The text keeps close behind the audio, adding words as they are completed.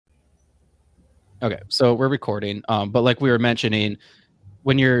Okay, so we're recording. But like we were mentioning,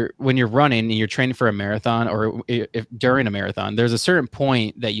 when you're running and you're training for a marathon, or if during a marathon, there's a certain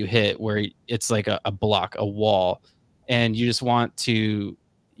point that you hit where it's like a block, a wall, and you just want to.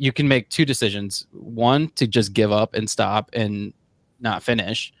 You can make two decisions: one, to just give up and stop and not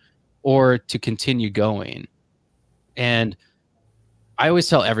finish, or to continue going. And I always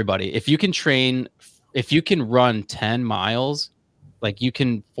tell everybody, if you can run 10 miles, like you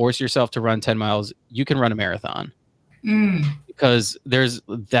can force yourself to run 10 miles, you can run a marathon, Mm, because there's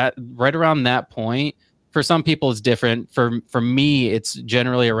that right around that point. For some people it's different. For me, it's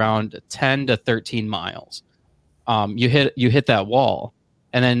generally around 10 to 13 miles. You hit that wall,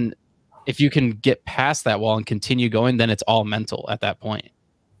 and then if you can get past that wall and continue going, then it's all mental at that point.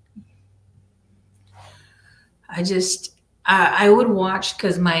 I just I would watch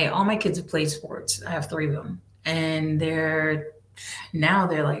because my all my kids have played sports. I have three of them, and they're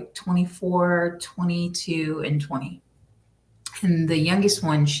like 24, 22, and 20. And the youngest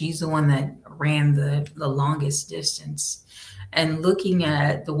one, she's the one that ran the longest distance. And looking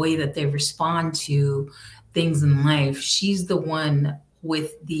at the way that they respond to things in life, she's the one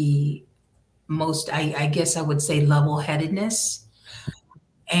with the most, I guess I would say, level headedness.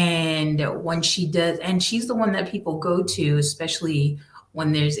 And when she does, and she's the one that people go to, especially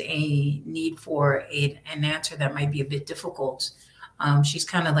when there's a need for an answer that might be a bit difficult. She's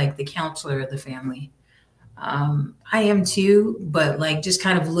kind of like the counselor of the family. I am too, but like just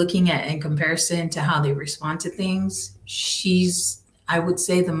kind of looking at in comparison to how they respond to things, she's, I would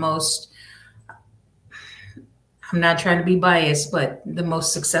say, the most, I'm not trying to be biased, but the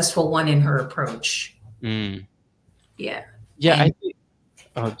most successful one in her approach. Mm. Yeah. Yeah, And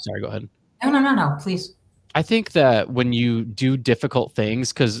oh, sorry, go ahead. no, no, no, no, please. I think that when you do difficult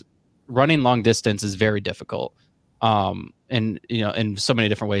things, because running long distance is very difficult, and in so many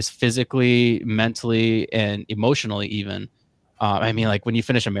different ways, physically, mentally, and emotionally, even. I mean, like when you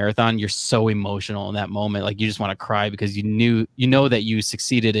finish a marathon, you're so emotional in that moment, like you just want to cry because you know that you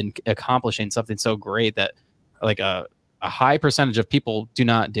succeeded in accomplishing something so great that, like a high percentage of people do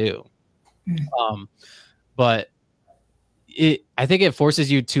not do. Mm. Um, but I think it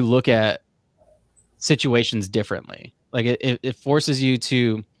forces you to look at situations differently. Like it forces you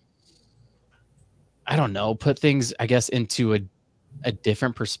to, I don't know, put things, I guess, into a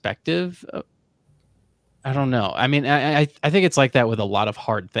different perspective. I don't know. I mean, I think it's like that with a lot of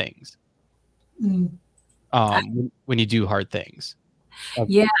hard things. Mm. When you do hard things.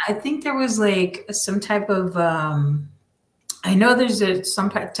 Yeah, I think there was like some type of I know there's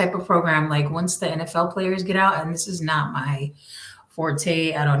type of program like once the NFL players get out, and this is not my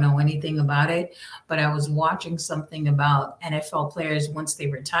forte. I don't know anything about it, but I was watching something about NFL players once they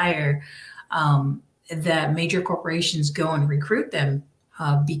retire, that major corporations go and recruit them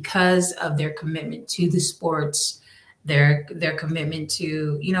because of their commitment to the sports, their commitment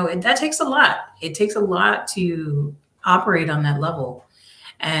to, that takes a lot. It takes a lot to operate on that level.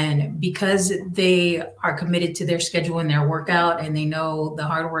 And because they are committed to their schedule and their workout, and they know the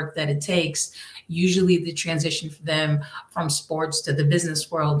hard work that it takes, usually the transition for them from sports to the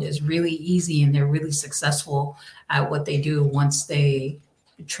business world is really easy, and they're really successful at what they do once they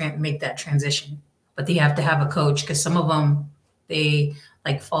make that transition. But they have to have a coach, because some of them, they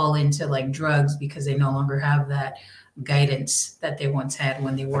like fall into like drugs because they no longer have that guidance that they once had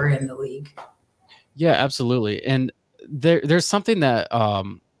when they were in the league. Yeah, absolutely. And there's something that,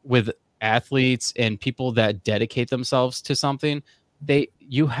 with athletes and people that dedicate themselves to something,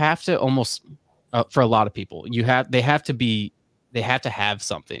 you have to almost, for a lot of people, they have to have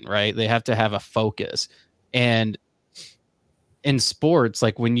something, right? They have to have a focus. And in sports,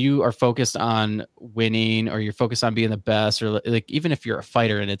 like when you are focused on winning, or you're focused on being the best, or like even if you're a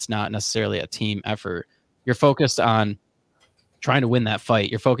fighter and it's not necessarily a team effort, you're focused on trying to win that fight.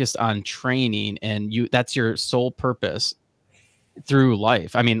 You're focused on training, and that's your sole purpose through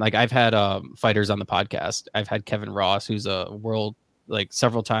life. I mean, like I've had fighters on the podcast. I've had Kevin Ross, who's a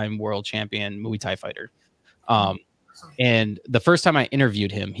several time world champion Muay Thai fighter. Um, and the first time I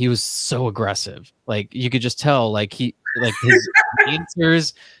interviewed him, he was so aggressive. Like you could just tell, like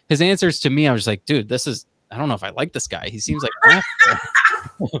answers, his answers to me, I was like, dude, I don't know if I like this guy. He seems like an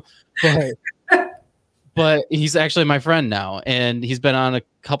asshole. but but he's actually my friend now, and he's been on a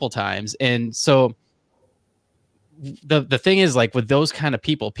couple times. And so the thing is, like with those kind of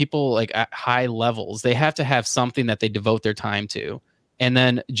people like at high levels, they have to have something that they devote their time to. And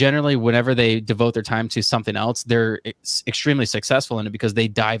then generally whenever they devote their time to something else, they're extremely successful in it, because they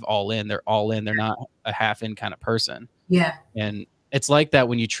dive all in. They're all in. They're not a half in kind of person. Yeah. And it's like that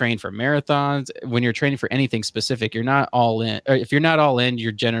when you train for marathons. When you're training for anything specific, you're not all in. Or if you're not all in,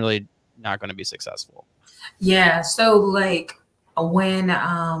 you're generally not going to be successful. Yeah. So like when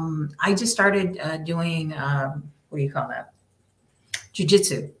I just started doing what do you call that?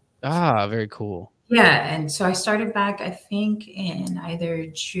 Jujitsu. Ah, very cool. Yeah, and so I started back, I think, in either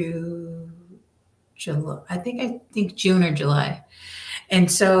July. I think June or July. And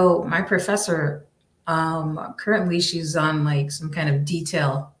so my professor, currently she's on like some kind of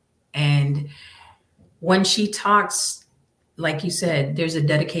detail, and when she talks, like you said, there's a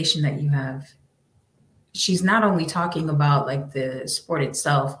dedication that you have. She's not only talking about like the sport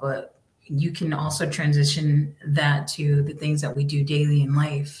itself, but you can also transition that to the things that we do daily in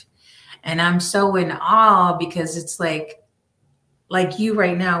life. And I'm so in awe because it's like you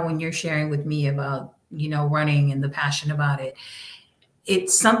right now when you're sharing with me about, running and the passion about it.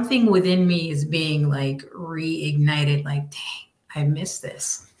 It's something within me is being like reignited, like, dang, I miss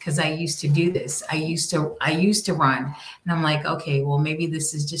this because I used to do this. I used to run. And I'm like, okay, well, maybe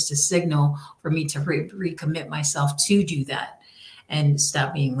this is just a signal for me to recommit myself to do that and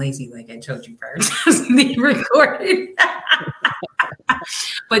stop being lazy, like I told you prior to being recorded.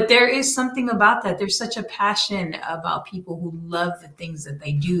 But there is something about that. There's such a passion about people who love the things that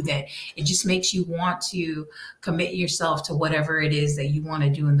they do that it just makes you want to commit yourself to whatever it is that you want to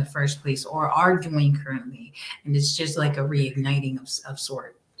do in the first place or are doing currently. And it's just like a reigniting of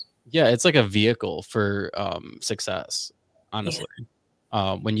sort. Yeah, it's like a vehicle for success, Yeah. honestly.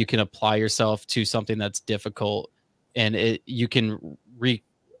 When you can apply yourself to something that's difficult, and you can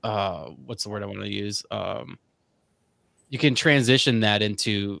what's the word I want to use? You can transition that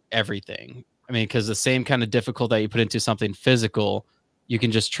into everything. I mean, because the same kind of difficult that you put into something physical, you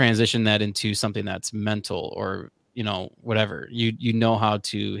can just transition that into something that's mental or whatever. You know how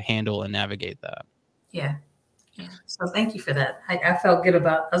to handle and navigate that. Yeah. Yeah. So thank you for that. I felt good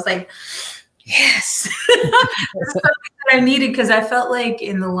about I was like, yes. That's something that I needed because I felt like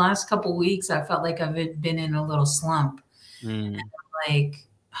in the last couple weeks, I felt like I've been in a little slump. Mm. Like,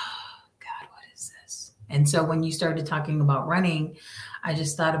 oh, God, what is this? And so when you started talking about running, I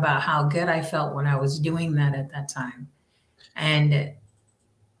just thought about how good I felt when I was doing that at that time. And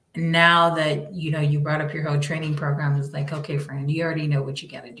now that you brought up your whole training program, it's like, okay, friend, you already know what you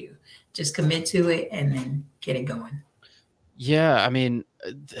got to do. Just commit to it and then get it going. Yeah, I mean,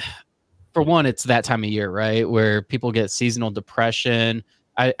 for one, it's that time of year, right? Where people get seasonal depression.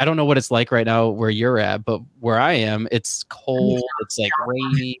 I don't know what it's like right now where you're at, but where I am, it's cold, it's like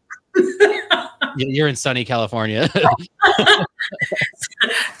rainy. You're in sunny California.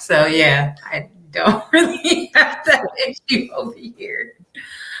 So yeah, I don't really have that issue over here.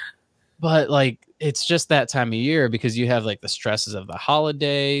 But, like, it's just that time of year because you have, like, the stresses of the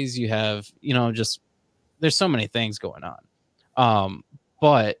holidays, you have, just there's so many things going on.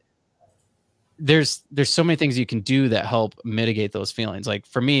 But there's so many things you can do that help mitigate those feelings. Like,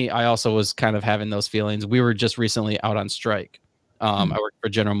 for me, I also was kind of having those feelings. We were just recently out on strike. Mm, I work for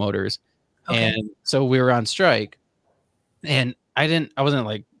General Motors, okay. and so we were on strike, and I wasn't,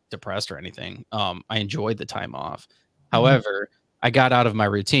 like, depressed or anything. I enjoyed the time off. Mhm. However, I got out of my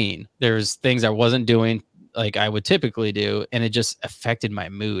routine. There's things I wasn't doing like I would typically do, and it just affected my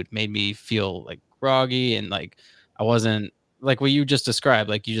mood, made me feel, like, groggy and, like, I wasn't like what you just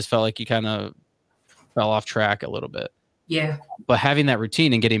described, like, you just felt like you kinda fell off track a little bit. Yeah. But having that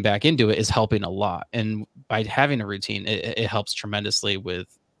routine and getting back into it is helping a lot, and by having a routine, it helps tremendously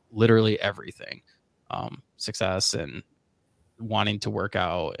with literally everything, success and wanting to work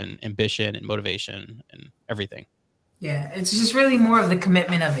out and ambition and motivation and everything. Yeah. It's just really more of the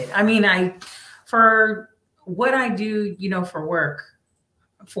commitment of it. I mean, for what I do, for work,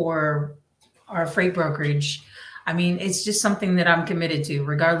 for our freight brokerage, I mean, it's just something that I'm committed to,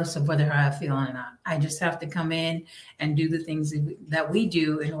 regardless of whether I feel it or not. I just have to come in and do the things that we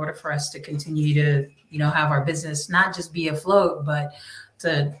do in order for us to continue to, have our business not just be afloat, but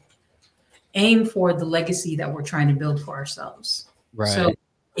to aim for the legacy that we're trying to build for ourselves. So Right.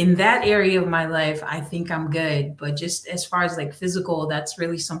 in that area of my life, I think I'm good. But just as far as like physical, that's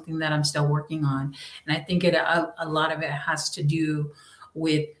really something that I'm still working on. And I think a lot of it has to do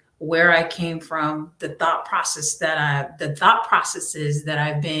with where I came from, the thought processes that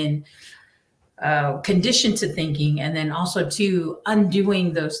I've been conditioned to thinking, and then also to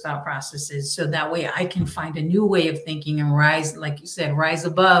undoing those thought processes so that way I can find a new way of thinking and rise, like you said, rise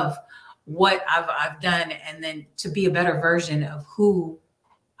above what I've done, and then to be a better version of who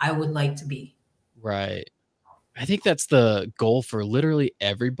I would like to be. Right. I think that's the goal for literally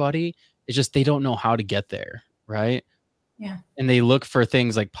everybody. It's just they don't know how to get there, right? Yeah. And they look for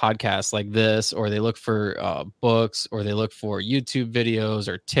things like podcasts like this, or they look for books, or they look for YouTube videos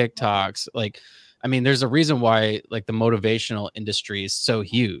or TikToks. Like, I mean, there's a reason why like the motivational industry is so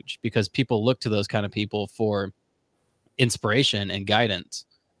huge, because people look to those kind of people for inspiration and guidance.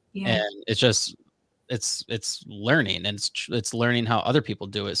 And Yeah. it's just it's learning, and it's learning how other people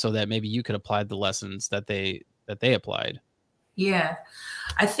do it, so that maybe you could apply the lessons that they applied. Yeah.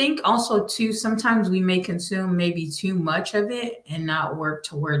 I think also too, sometimes we may consume maybe too much of it and not work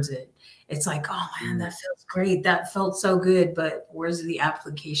towards it. It's like, oh man, Mm. that feels great. That felt so good, but where's the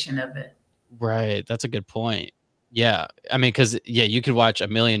application of it? Right, that's a good point. Yeah, I mean, because yeah, you could watch a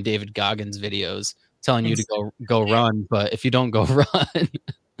million David Goggins videos telling you And to so, go run, but if you don't go run,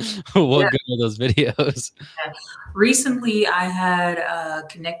 yeah, what good are those videos? yeah. Recently, I had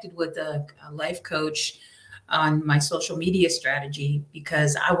connected with a life coach on my social media strategy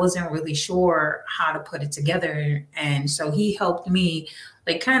because I wasn't really sure how to put it together. And so he helped me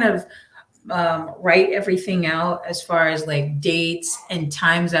like kind of write everything out as far as like dates and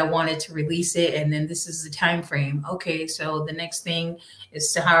times I wanted to release it, and then this is the time frame. Okay, so the next thing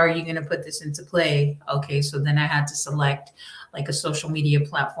is to how are you going to put this into play? Okay, so then I had to select like a social media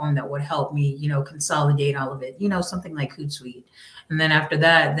platform that would help me, consolidate all of it. Something like Hootsuite. And then after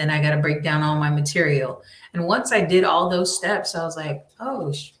that, then I got to break down all my material. And once I did all those steps, I was like,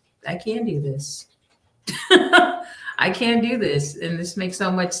 oh, I can do this. I can do this, and this makes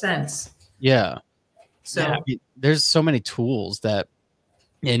so much sense. Yeah. Yeah, I So mean, there's so many tools that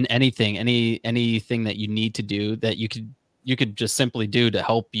in anything that you need to do that you could just simply do to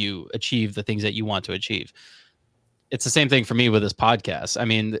help you achieve the things that you want to achieve. It's the same thing for me with this podcast. I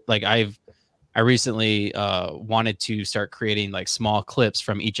mean, like I recently wanted to start creating like small clips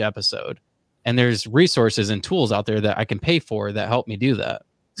from each episode. And there's resources and tools out there that I can pay for that help me do that.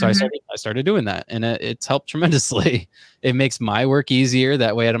 So mhm, I started doing that, and it's helped tremendously. It makes my work easier.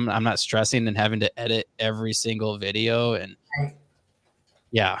 That way I'm not stressing and having to edit every single video. And right.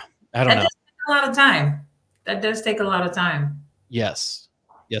 yeah, I don't That know. does take a lot of time. That does take a lot of time. Yes.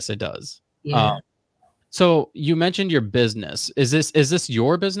 Yes, it does. Um, Yeah. so you mentioned your business. Is this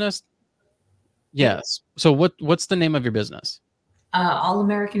your business? Yep. Yes. So what's the name of your business? All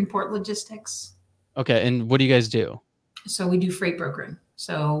American Port Logistics. Okay, and what do you guys do? So we do freight brokering.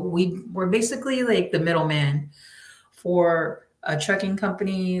 So we're basically like the middleman for a trucking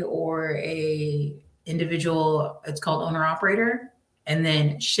company or a individual. It's called owner operator, and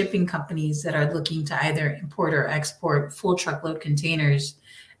then shipping companies that are looking to either import or export full truckload containers.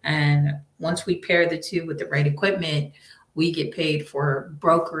 And once we pair the two with the right equipment, we get paid for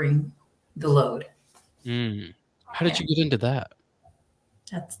brokering the load. Mm. How did Yeah, you get into that?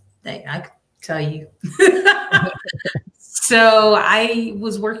 that's I could tell you. So I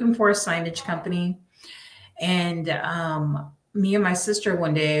was working for a signage company, and me and my sister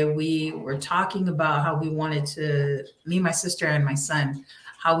one day we were talking about how we wanted to, me, my sister, and my son,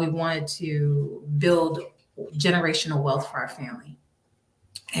 how we wanted to build generational wealth for our family.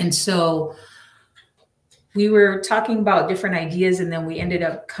 And so we were talking about different ideas, and then we ended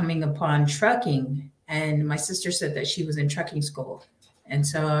up coming upon trucking. And my sister said that she was in trucking school. And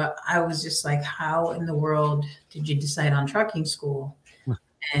so I was just like, how in the world did you decide on trucking school?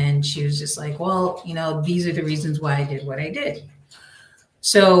 And she was just like, well, these are the reasons why I did what I did.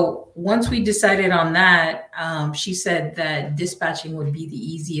 So once we decided on that, she said that dispatching would be the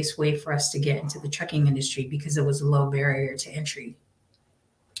easiest way for us to get into the trucking industry because it was a low barrier to entry.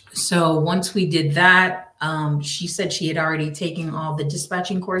 So once we did that, she said she had already taken all the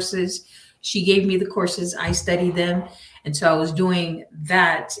dispatching courses. She gave me the courses, I studied them. And so I was doing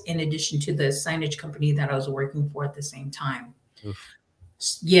that in addition to the signage company that I was working for at the same time. Oof.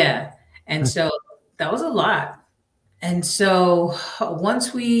 Yeah. And so that was a lot. And so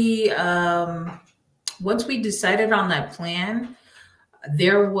once we decided on that plan,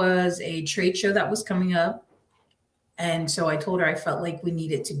 there was a trade show that was coming up. And so I told her I felt like we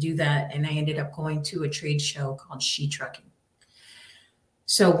needed to do that. And I ended up going to a trade show called She Trucking.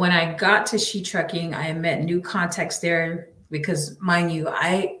 So when I got to She Trucking, I met new contacts there because, mind you,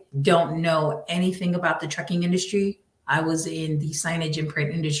 I don't know anything about the trucking industry. I was in the signage and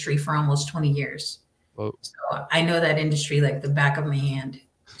print industry for almost 20 years. Whoa. So I know that industry like the back of my hand.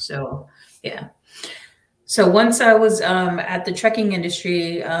 So, yeah. So once I was at the trucking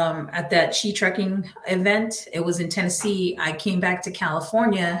industry, at that She Trucking event, it was in Tennessee. I came back to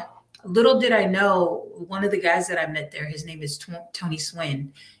California. Little did I know, one of the guys that I met there, his name is Tony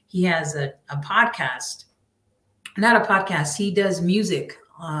Swin. He has a podcast, not a podcast. He does music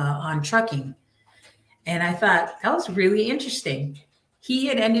on trucking. And I thought that was really interesting. He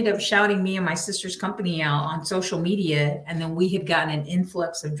had ended up shouting me and my sister's company out on social media. And then we had gotten an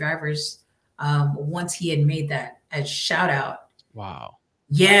influx of drivers once he had made that a shout out. Wow.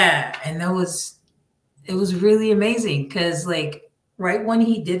 Yeah. And that was it was really amazing because, like, right when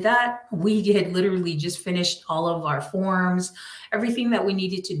he did that, we had literally just finished all of our forms, everything that we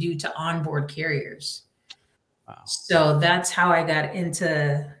needed to do to onboard carriers. Wow. So that's how I got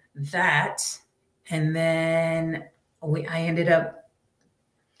into that. And then I ended up,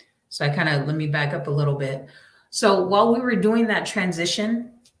 so I kind of, let me back up a little bit. So while we were doing that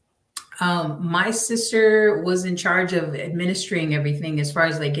transition, my sister was in charge of administering everything as far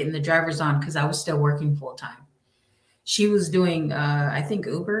as like getting the drivers on because I was still working full time. She was doing, I think,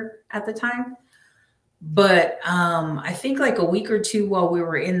 Uber at the time. But I think like a week or two while we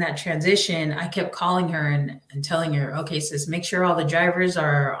were in that transition, I kept calling her and telling her, okay, sis, make sure all the drivers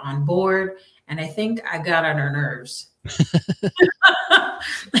are on board. And I think I got on her nerves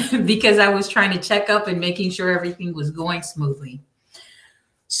because I was trying to check up and making sure everything was going smoothly.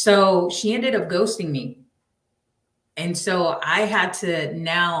 So she ended up ghosting me. And so I had to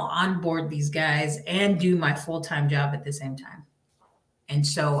now onboard these guys and do my full-time job at the same time. And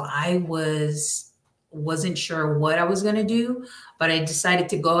so wasn't sure what I was going to do, but I decided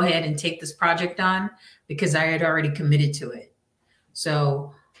to go ahead and take this project on because I had already committed to it.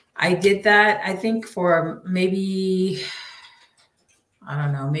 So I did that, I think, for maybe, I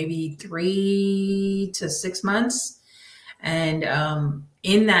don't know, maybe 3 to 6 months. And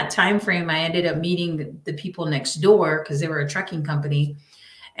in that time frame, I ended up meeting the people next door because they were a trucking company.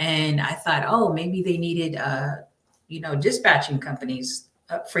 And I thought, oh, maybe they needed, dispatching companies,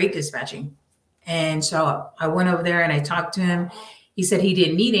 freight dispatching. And so I went over there and I talked to him. He said he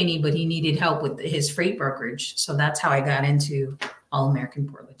didn't need any, but he needed help with his freight brokerage. So that's how I got into All American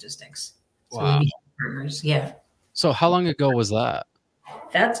Port Logistics. So we Wow. became partners. Yeah. So how long ago was that?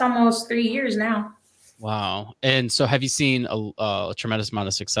 That's almost 3 years now. Wow. And so have you seen a tremendous amount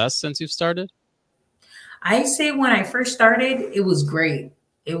of success since you've started? I say when I first started, it was great.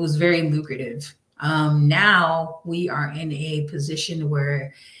 It was very lucrative. Now we are in a position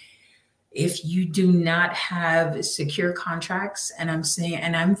where if you do not have secure contracts, and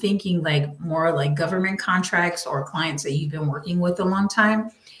I'm thinking like more like government contracts or clients that you've been working with a long time,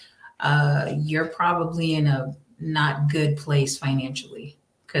 you're probably in a not good place financially.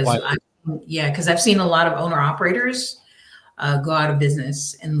 Why? Because I've seen a lot of owner operators go out of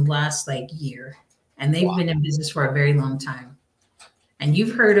business in the last like year, and they've been in business for a very long time. And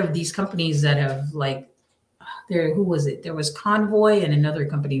you've heard of these companies that have like, who was it? There was Convoy and another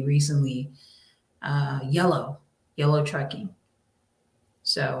company recently, Yellow Trucking.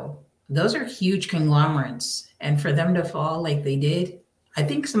 So those are huge conglomerates. And for them to fall like they did, I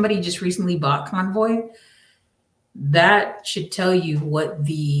think somebody just recently bought Convoy. That should tell you what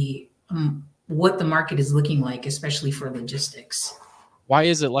the market is looking like, especially for logistics. Why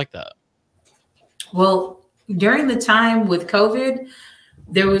is it like that? Well, during the time with COVID,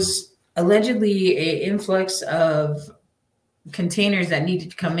 there was allegedly an influx of containers that needed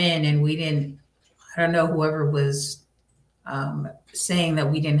to come in, and we didn't. I don't know whoever was saying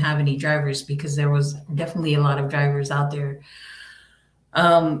that we didn't have any drivers because there was definitely a lot of drivers out there.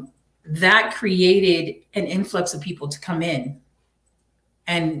 That created an influx of people to come in,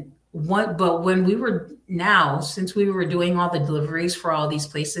 but when we were since we were doing all the deliveries for all these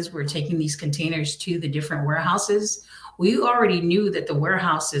places, we're taking these containers to the different warehouses. We already knew that the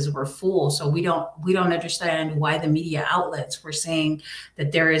warehouses were full, so we don't understand why the media outlets were saying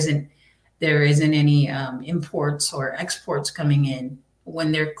that there isn't any imports or exports coming in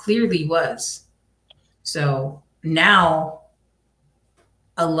when there clearly was. So now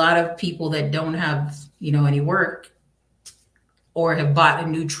a lot of people that don't have any work or have bought a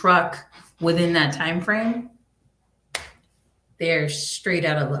new truck within that time frame, they're straight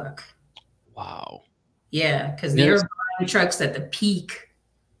out of luck. Wow. Yeah, because they're buying trucks at the peak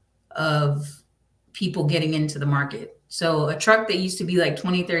of people getting into the market. So a truck that used to be like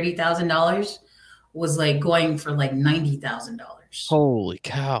 $20,000-$30,000 was like going for like $90,000. Holy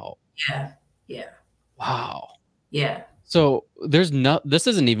cow. Yeah. Yeah. Wow. Yeah. So this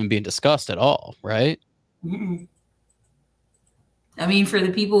isn't even being discussed at all, right? Mm-mm. I mean, for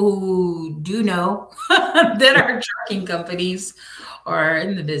the people who do know that are trucking companies or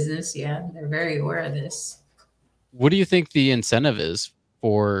in the business, yeah, they're very aware of this. What do you think the incentive is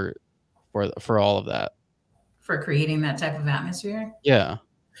for all of that? For creating that type of atmosphere? Yeah.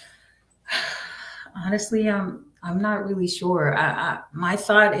 Honestly, I'm not really sure. My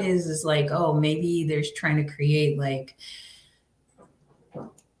thought is like, oh, maybe there's trying to create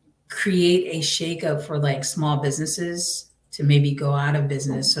a shakeup for like small businesses to maybe go out of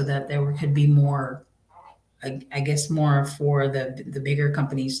business so that there could be more, I guess, more for the bigger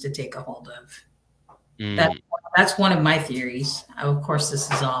companies to take a hold of. That's one of my theories. Of course,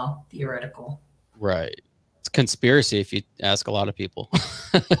 this is all theoretical. Right. It's conspiracy if you ask a lot of people.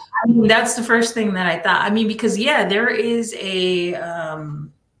 I mean, that's the first thing that I thought. I mean, because yeah, there is a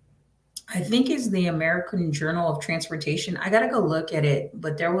I think is the American Journal of Transportation. I gotta go look at it,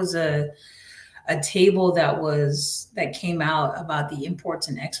 but there was a table that came out about the imports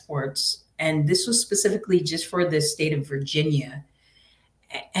and exports, and this was specifically just for the state of Virginia,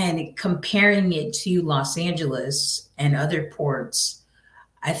 and comparing it to Los Angeles and other ports.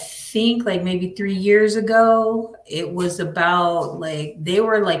 I think like maybe 3 years ago, it was about like they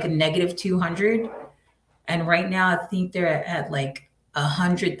were like a negative 200, and right now I think they're at like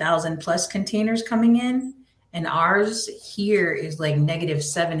 100,000 plus containers coming in, and ours here is like negative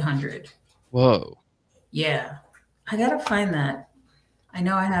 700. Whoa. Yeah, I gotta find that. I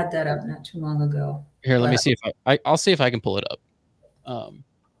know I had that up not too long ago, Here, let me but see if I'll see if I can pull it up. Um,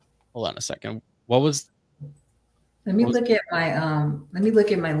 hold on a second. What was let me look at my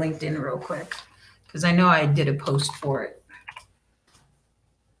LinkedIn real quick because I know I did a post for it.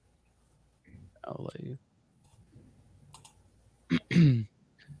 I'll let you.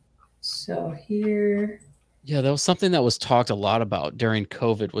 So here, Yeah, that was something that was talked a lot about during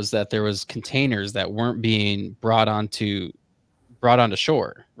COVID was that there was containers that weren't being brought onto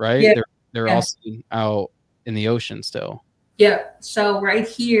shore, right? yeah, They're all yeah, sitting out in the ocean still. yeah. So right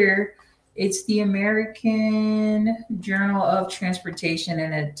here, it's the American Journal of Transportation,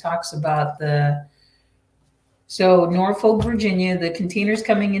 and it talks about so Norfolk, Virginia, the containers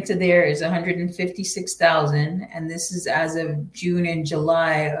coming into there is 156,000, and this is as of June and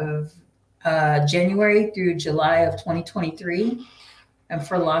July of January through July of 2023. And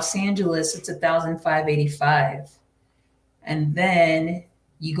for Los Angeles, it's 1,585. And then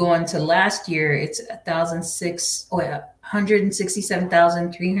you go into last year, it's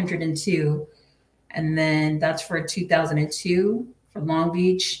 167,302. And then that's for 2002 for Long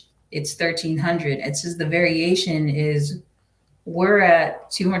Beach, it's 1,300. It says the variation is we're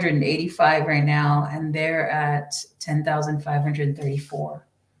at 285 right now, and they're at 10,534.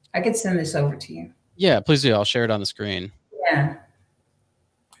 I could send this over to you. Yeah, please do. I'll share it on the screen. Yeah.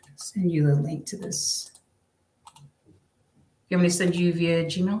 Send you the link to this. You want me to send you via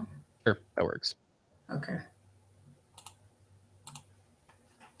Gmail? Sure, that works. Okay.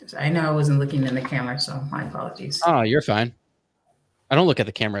 I know I wasn't looking in the camera, so my apologies. Oh, you're fine. I don't look at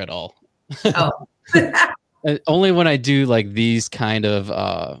the camera at all. Oh. Only when I do like these kind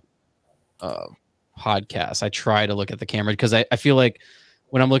of podcasts, I try to look at the camera because I feel like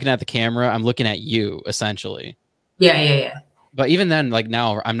when I'm looking at the camera, I'm looking at you essentially. Yeah. But even then, like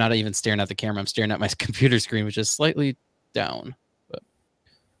now, I'm not even staring at the camera. I'm staring at my computer screen, which is slightly down. But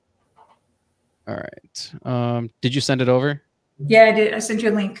all right. Did you send it over? Yeah, I did. I sent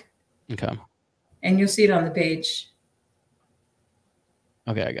you a link. Okay. And you'll see it on the page.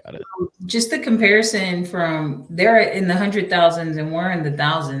 Okay, I got it. Just the comparison from they're in the 100,000s and we're in the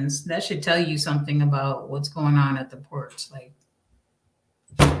thousands. That should tell you something about what's going on at the ports. Like,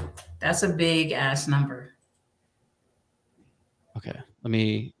 that's a big ass number. Okay, I'm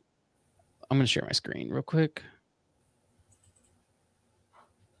going to share my screen real quick.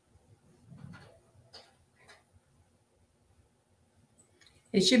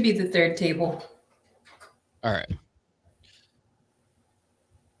 It should be the third table. All right.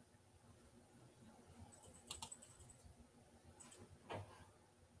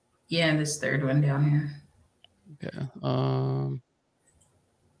 Yeah, and this third one down here. Okay.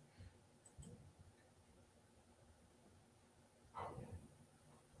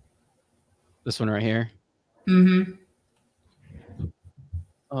 This one right here. Mm-hmm.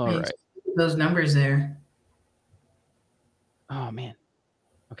 All right. Those numbers there. Oh man.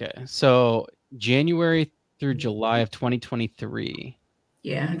 Okay. So January through July of 2023.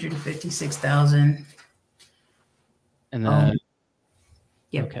 Yeah, 156,000. And then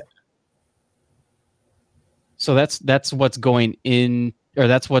Yep. Okay. So that's what's going in, or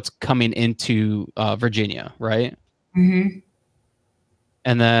that's what's coming into Virginia, right? Mm-hmm.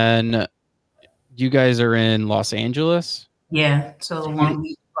 And then you guys are in Los Angeles? Yeah. So Long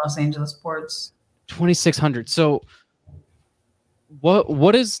Beach, Los Angeles ports. 2,600. So what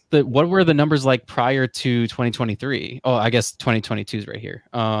were the numbers like prior to 2023? Oh, I guess 2022 is right here.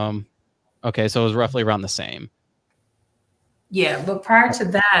 Okay, so it was roughly around the same. Yeah, but prior to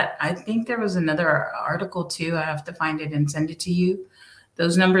that, I think there was another article too. I have to find it and send it to you.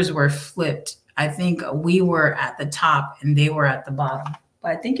 Those numbers were flipped. I think we were at the top and they were at the bottom.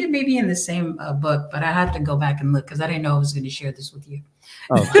 But I think it may be in the same book, but I had to go back and look because I didn't know I was going to share this with you.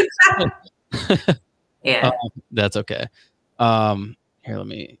 Oh, yeah. That's okay. Here, I'm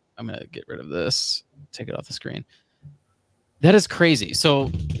gonna get rid of this. Take it off the screen. That is crazy.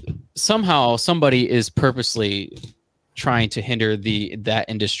 So somehow somebody is purposely trying to hinder that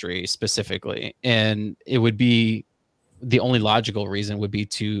industry specifically, and it would be the only logical reason would be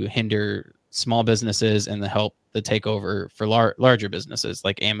to hinder small businesses and the help the takeover for larger businesses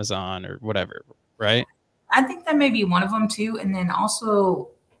like Amazon or whatever, right? I think that may be one of them too. And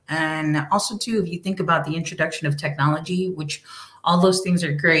also too, if you think about the introduction of technology, which all those things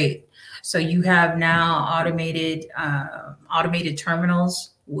are great. So you have now automated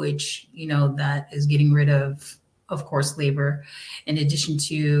terminals, which that is getting rid of course, labor. In addition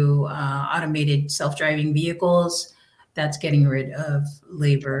to automated self-driving vehicles, that's getting rid of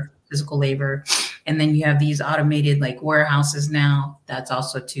labor, physical labor. And then you have these automated like warehouses now. That's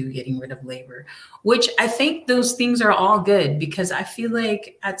also too getting rid of labor, which I think those things are all good because I feel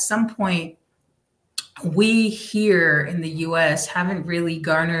like at some point we here in the US haven't really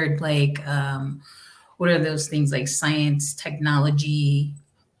garnered like what are those things like science, technology.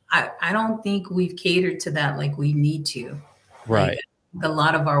 I don't think we've catered to that like we need to. Like Right. a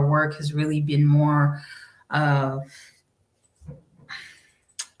lot of our work has really been more uh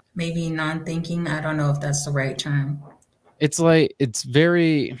maybe non-thinking. I don't know if that's the right term. It's like it's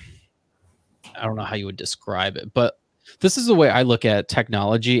very, I don't know how you would describe it, but this is the way I look at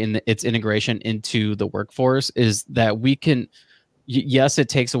technology and its integration into the workforce is that we can yes, it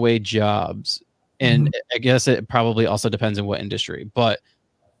takes away jobs, and Mhm. I guess it probably also depends on what industry, but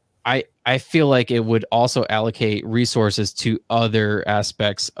I feel like it would also allocate resources to other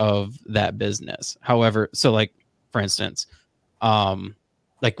aspects of that business. However, so like for instance, um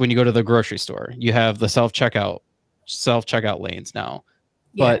like when you go to the grocery store, you have the self-checkout lanes now.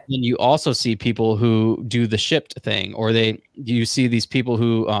 Yeah. But then you also see people who do the shipped thing, or you see these people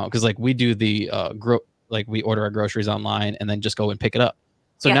who, because like we do like we order our groceries online and then just go and pick it up.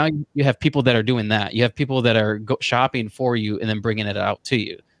 So Yeah. now you have people that are doing that. You have people that are shopping for you and then bringing it out to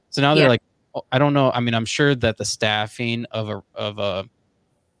you. So now they're Yeah. like, oh, I don't know. I mean, I'm sure that the staffing of a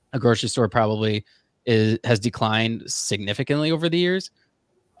grocery store probably has declined significantly over the years.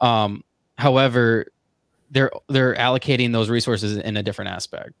 Um, However, they're allocating those resources in a different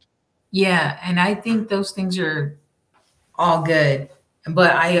aspect. Yeah. And I think those things are all good.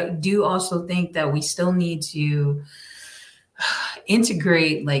 But I do also think that we still need to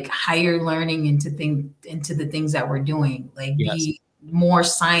integrate like higher learning into the things that we're doing, like Yes. be more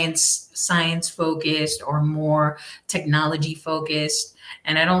science focused or more technology focused.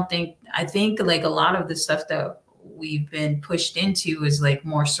 And I think like a lot of the stuff that we've been pushed into is like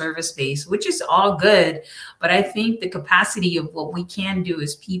more service based, which is all good. But I think the capacity of what we can do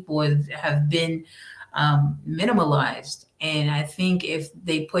as people have been minimalized. And I think if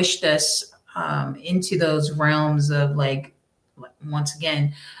they pushed us into those realms of like once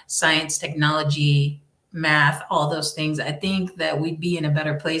again, science, technology, math, all those things, I think that we'd be in a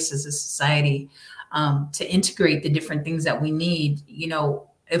better place as a society to integrate the different things that we need.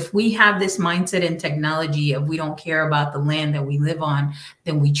 If we have this mindset in technology, if we don't care about the land that we live on,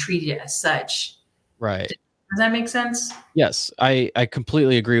 then we treat it as such. Right. Does that make sense? Yes, I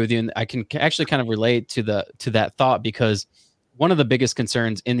completely agree with you, and I can actually kind of relate to that thought because one of the biggest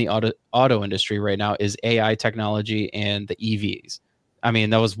concerns in the auto industry right now is AI technology and the EVs. I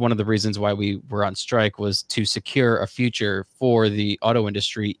mean, that was one of the reasons why we were on strike was to secure a future for the auto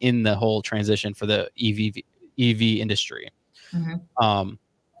industry in the whole transition for the EV industry. Hmm. Um,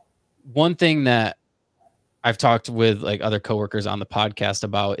 One thing that I've talked with like other coworkers on the podcast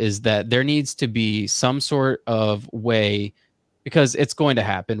about is that there needs to be some sort of way because it's going to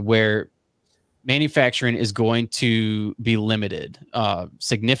happen where manufacturing is going to be limited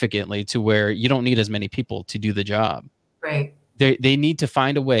significantly to where you don't need as many people to do the job. Right. They need to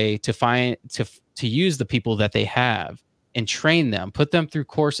find a way to use the people that they have and train them, put them through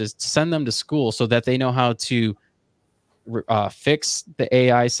courses, send them to school so that they know how to fix the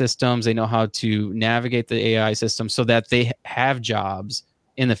AI systems. They know how to navigate the AI system so that they have jobs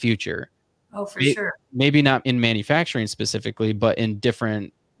in the future. Oh, for May- sure. Maybe not in manufacturing specifically, but in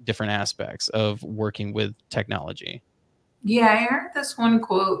different aspects of working with technology. Yeah, I heard this one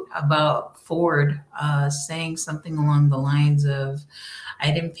quote about Ford saying something along the lines of,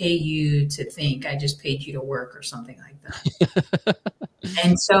 I didn't pay you to think, I just paid you to work, or something like that.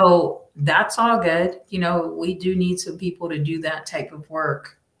 And so that's all good. We do need some people to do that type of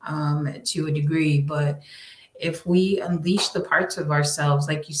work to a degree. But if we unleash the parts of ourselves,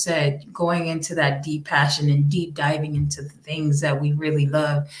 like you said, going into that deep passion and deep diving into the things that we really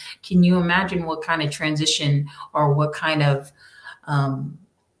love, can you imagine what kind of transition or um,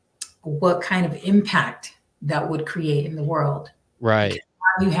 what kind of impact that would create in the world? Because Right.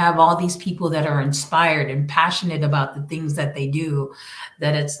 you have all these people that are inspired and passionate about the things that they do,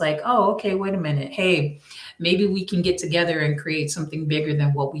 that it's like, oh, okay, wait a minute. Hey, maybe we can get together and create something bigger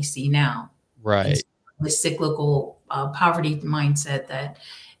than what we see now. And Right. the cyclical poverty mindset that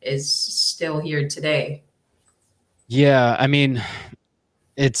is still here today. Yeah, I mean,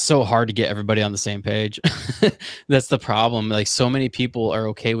 it's so hard to get everybody on the same page. That's the problem. Like, so many people are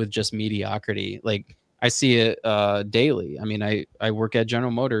okay with just mediocrity. Like, I see it daily. I mean, I work at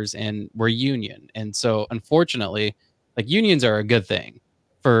General Motors and we're union, and so unfortunately, like, unions are a good thing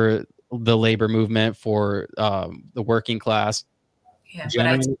for the labor movement, for the working class Yeah, but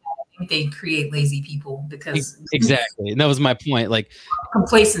I generally. think they create lazy people because Exactly, and that was my point. Like,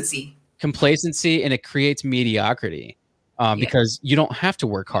 complacency. complacency, and it creates mediocrity, Yeah, because you don't have to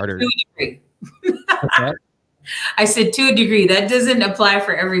work to harder. a degree. What's that? I said to a degree. That doesn't apply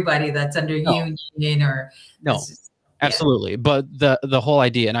for everybody that's under No, union or no, that's just, yeah, absolutely. But the whole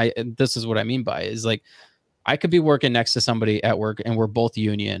idea, and this is what I mean by it, is like, I could be working next to somebody at work, and we're both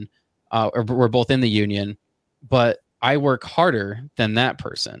union, or we're both in the union, but I work harder than that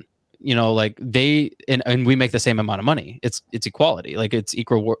person. Like, and we make the same amount of money. It's equality. Like, it's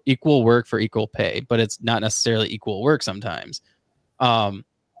equal work for equal pay, but it's not necessarily equal work sometimes. Um,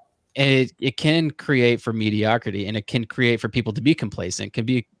 and it can create for mediocrity, and it can create for people to be complacent.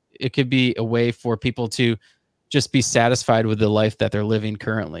 It could be a way for people to just be satisfied with the life that they're living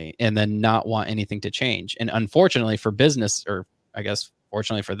currently, and then not want anything to change. And unfortunately for business, or I guess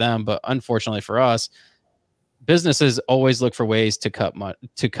fortunately for them, but unfortunately for us, businesses always look for ways to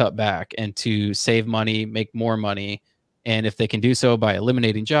cut back and to save money, make more money. And if they can do so by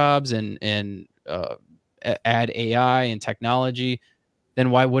eliminating jobs and add AI and technology, then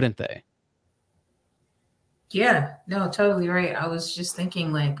why wouldn't they? yeah, no, totally right. I was just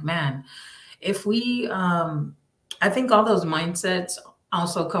thinking, like, man, if we, I think all those mindsets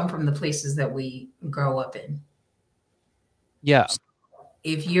also come from the places that we grow up in. Yeah.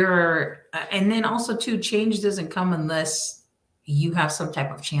 If you're, and then also too, change doesn't come unless you have some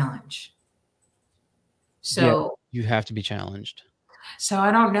type of challenge. Yeah, So, you have to be challenged. so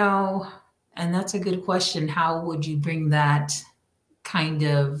I don't know, and that's a good question. How would you bring that kind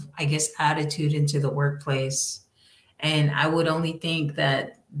of, I guess, attitude into the workplace? And I would only think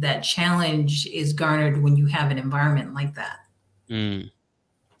that that challenge is garnered when you have an environment like that. Mm.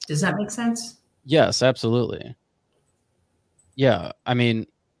 Does that make sense? Yes, absolutely. Yeah, I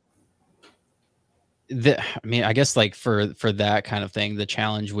guess, like, for that kind of thing, the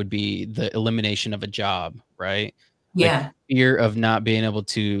challenge would be the elimination of a job, right? Like, Yeah. fear of not being able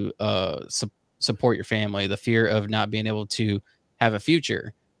to support your family, the fear of not being able to have a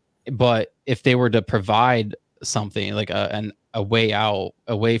future. But if they were to provide something like a way out,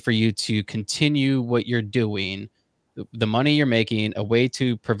 a way for you to continue what you're doing, the money you're making, a way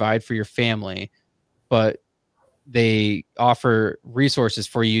to provide for your family, but they offer resources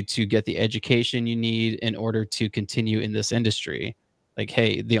for you to get the education you need in order to continue in this industry. Like,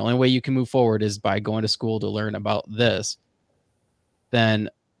 hey, the only way you can move forward is by going to school to learn about this. Then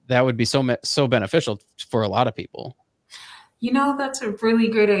that would be so beneficial for a lot of people. That's a really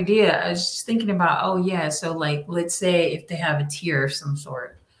great idea. I was just thinking about, oh, yeah. So, like, let's say if they have a tier of some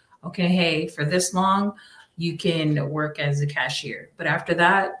sort. Okay, hey, for this long, you can work as a cashier. But after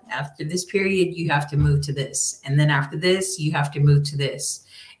that, after this period, you have to move to this. And then after this, you have to move to this.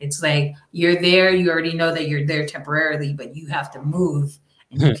 It's like you're there, you already know that you're there temporarily, but you have to move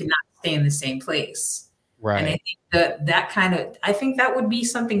and you cannot stay in the same place. And I Right. think that kind of, I think that would be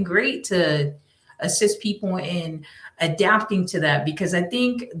something great to assist people in adapting to that, because I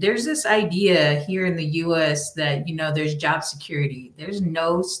think there's this idea here in the US that, there's job security. There's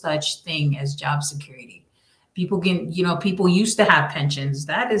no such thing as job security. People used to have pensions.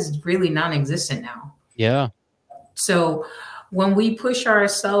 That is really non existent now. Yeah. So when we push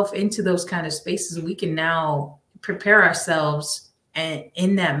ourselves into those kind of spaces, we can now prepare ourselves and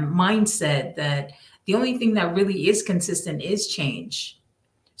in that mindset that the only thing that really is consistent is change.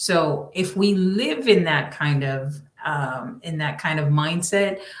 So if we live in that kind of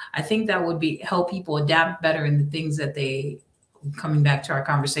mindset, I think that would be help people adapt better in the things that they, coming back to our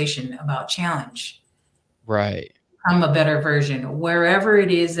conversation about challenge, Right. become a better version wherever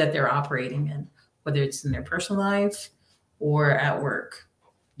it is that they're operating in, whether it's in their personal life or at work.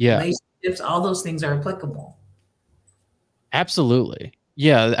 Yeah. Relationships, all those things are applicable. Absolutely.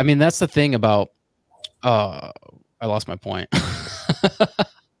 Yeah, I mean, that's the thing about uh I lost my point.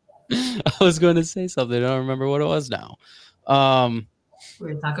 I was going to say something. I don't remember what it was now. Um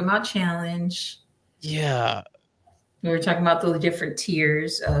We were talking about challenge. yeah. We were talking about the different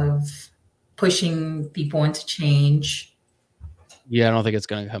tiers of pushing people into change. Yeah, I don't think it's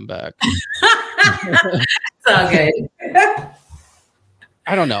gonna come back. It's all good.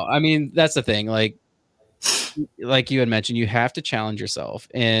 I don't know. I mean, that's the thing. Like you had mentioned, you have to challenge yourself,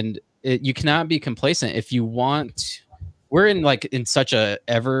 and you cannot be complacent if you want. We're in like in such a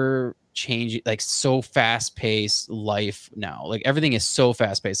ever changing, like so fast paced life now. Like everything is so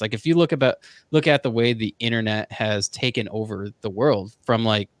fast paced. Like if you look at the way the internet has taken over the world from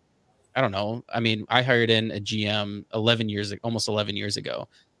like I don't know. I mean, I hired in a GM 11 years, almost 11 years ago.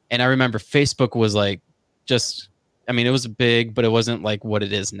 And I remember Facebook was like just, I mean, it was big, but it wasn't like what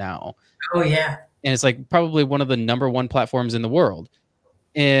it is now. Oh yeah. And it's like probably one of the number one platforms in the world.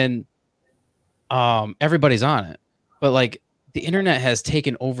 And everybody's on it. But like the internet has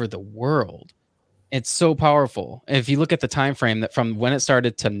taken over the world. It's so powerful. If you look at the time frame that from when it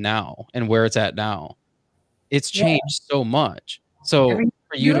started to now and where it's at now, it's Yeah. changed so much. So Everything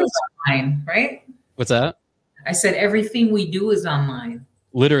for we you do to is online, right? what's that? I said everything we do is online.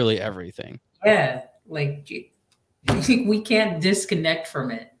 Literally everything. Yeah. Like we can't disconnect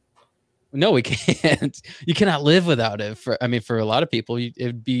from it. No, we can't. You cannot live without it. For I mean, for a lot of people,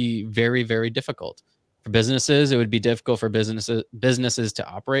 it'd be very, very difficult. For businesses, it would be difficult for businesses to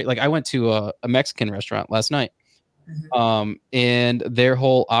operate. Like I went to a Mexican restaurant last night, Mhm. and their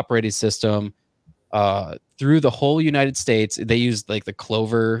whole operating system through the whole United States, they use like the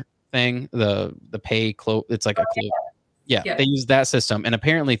Clover thing, the pay clo. It's like a Clover. Yeah, Yeah. they use that system, and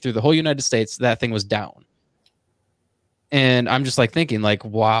apparently through the whole United States, that thing was down. And I'm just like thinking, like,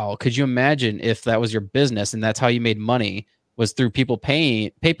 wow, could you imagine if that was your business and that's how you made money was through people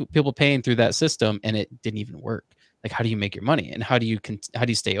paying through that system and it didn't even work? Like, how do you make your money and how do you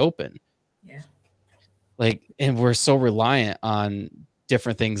stay open? Yeah. Like, and we're so reliant on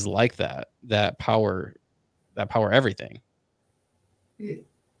different things like that power everything.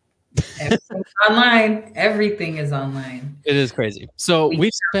 Everything's online. Everything is online. It is crazy. So We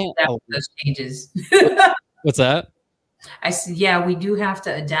we've spent adapt with those changes. what's that? I said, yeah, we do have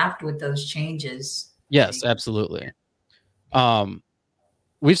to adapt with those changes. Yes, Like, absolutely. Um,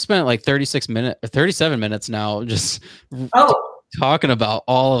 we've spent like 37 minutes now just oh, talking about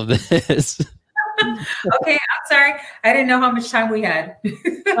all of this. okay. I'm sorry. I didn't know how much time we had.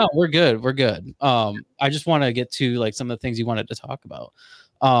 No, we're good. We're good. I just want to get to like some of the things you wanted to talk about.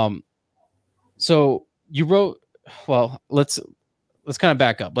 Um, so you wrote, well, let's kind of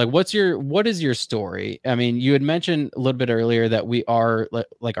back up. Like, what is your story? I mean, you had mentioned a little bit earlier that we are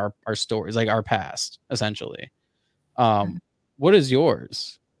like our stories, like our past, essentially. What is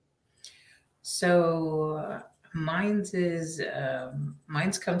yours? So mine's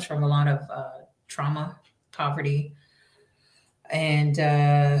comes from a lot of trauma, poverty, and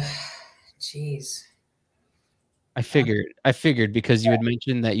geez, I figured because you had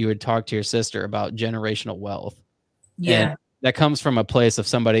mentioned that you had talked to your sister about generational wealth. And yeah, that comes from a place of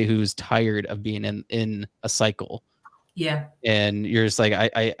somebody who's tired of being in a cycle. yeah, And you're just like,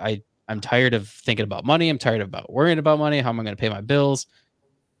 I'm tired of thinking about money. I'm tired about worrying about money. How am I going to pay my bills?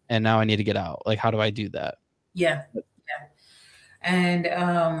 And now I need to get out. Like, how do I do that? yeah, yeah,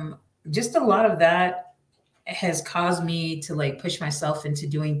 and just a lot of that has caused me to like push myself into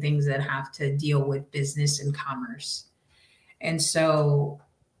doing things that have to deal with business and commerce. And so,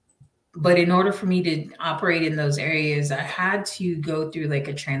 but in order for me to operate in those areas, I had to go through like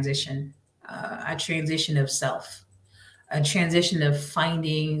a transition of self, a transition of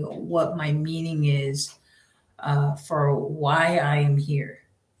finding what my meaning is for why I am here.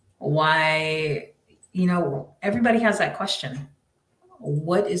 Why, everybody has that question.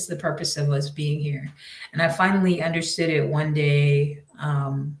 What is the purpose of us being here? And I finally understood it one day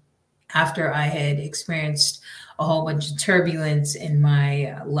after I had experienced a whole bunch of turbulence in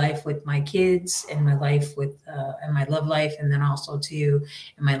my life with my kids, and my life with and my love life, and then also too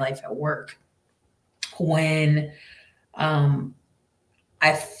in my life at work. When um,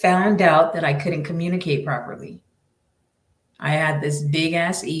 I found out that I couldn't communicate properly, I had this big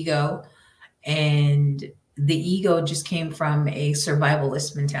ass ego, and the ego just came from a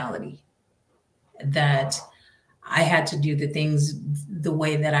survivalist mentality that I had to do the things the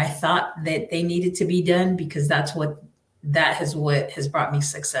way that I thought that they needed to be done, because what has brought me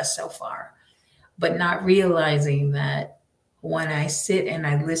success so far. But not realizing that when I sit and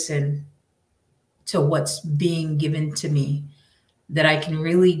I listen to what's being given to me, that I can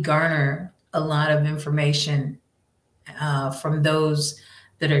really garner a lot of information from those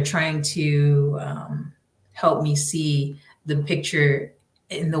that are trying to help me see the picture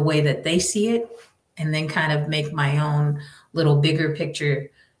in the way that they see it, and then kind of make my own little bigger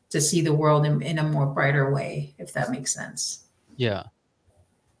picture to see the world in a more brighter way, if that makes sense. Yeah.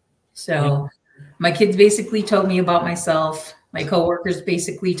 So my kids basically told me about myself. My coworkers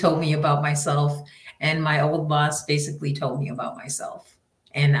basically told me about myself, and my old boss basically told me about myself.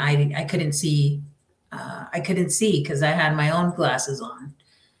 And I couldn't see, I couldn't see because I had my own glasses on.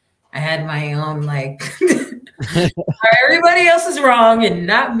 I had my own like everybody else is wrong and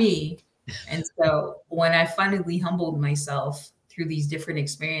not me. And so when I finally humbled myself through these different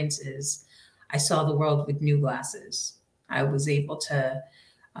experiences, I saw the world with new glasses. I was able to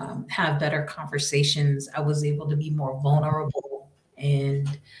have better conversations. I was able to be more vulnerable.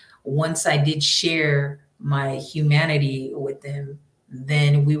 And once I did share my humanity with them,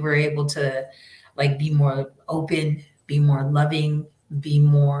 then we were able to like be more open, be more loving, be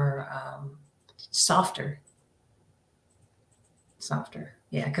more softer, softer.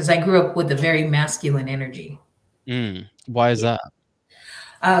 Yeah, because I grew up with a very masculine energy. Why is Yeah,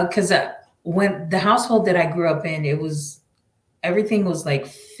 that? because when the household that I grew up in, it was everything was like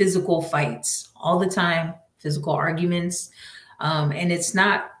physical fights all the time, physical arguments. And it's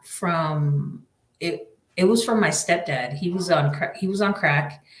not from it. It was from my stepdad. He was on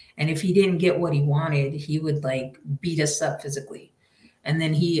crack, and if he didn't get what he wanted, he would like beat us up physically. And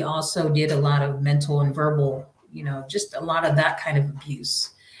then he also did a lot of mental and verbal, just a lot of that kind of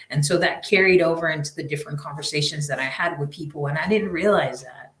abuse. And so that carried over into the different conversations that I had with people, and I didn't realize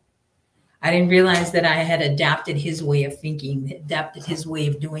that. I didn't realize that I had adapted his way of thinking, adapted his way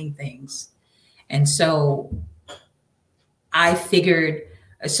of doing things. And so I figured,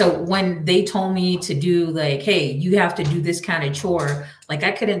 so when they told me to do like, hey, you have to do this kind of chore, like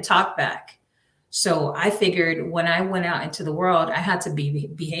I couldn't talk back. So I figured when I went out into the world, I had to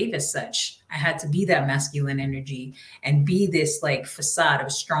behave as such. I had to be that masculine energy and be this like facade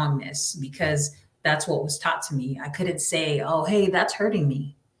of strongness because that's what was taught to me. I couldn't say, oh, hey, that's hurting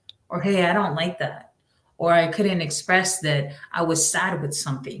me, or hey, I don't like that, or I couldn't express that I was sad with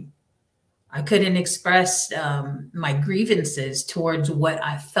something. I couldn't express my grievances towards what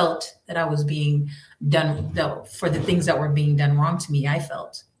I felt that I was being done for the things that were being done wrong to me. I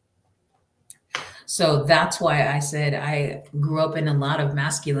felt so that's why I said I grew up in a lot of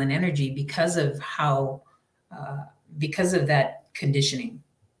masculine energy because of how, uh, because of that conditioning.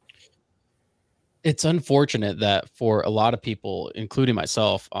 It's unfortunate that for a lot of people, including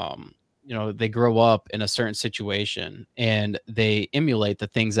myself, they grow up in a certain situation and they emulate the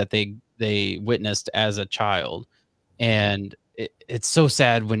things that they witnessed as a child. And it's so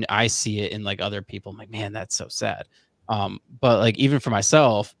sad when I see it in like other people. I'm like, man, that's so sad. But like even for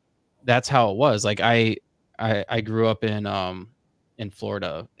myself, that's how it was. Like I grew up in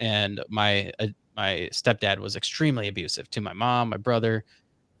Florida, and my stepdad was extremely abusive to my mom, my brother,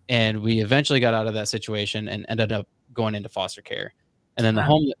 and we eventually got out of that situation and ended up going into foster care. And then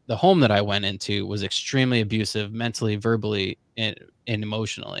Wow. the home that I went into was extremely abusive mentally, verbally, and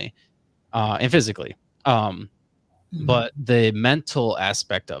emotionally, and physically. Um, Mm, but the mental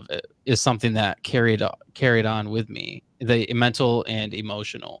aspect of it is something that carried on with me, the mental and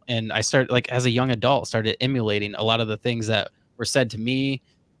emotional. And I started like as a young adult, started emulating a lot of the things that were said to me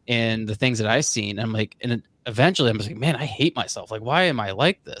and the things that I seen. I'm like, and eventually I'm just like, man, I hate myself. Like, why am I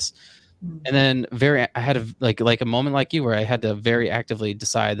like this? mm, And then I had a like a moment like you where I had to very actively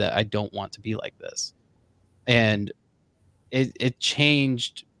decide that I don't want to be like this. And it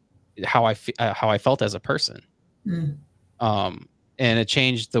changed how I felt as a person. mm, Um, and it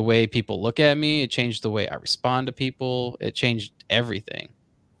changed the way people look at me, it changed the way I respond to people, it changed everything.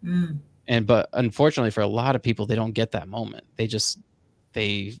 mm, And but unfortunately for a lot of people, they don't get that moment. They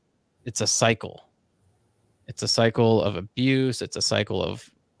it's a cycle. It's a cycle of abuse, it's a cycle of,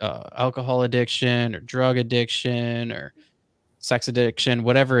 alcohol addiction or drug addiction or sex addiction,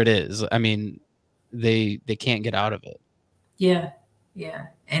 whatever it is. I mean, they can't get out of it. yeah, yeah.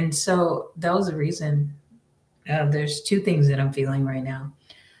 And so that was the reason. There's two things that I'm feeling right now.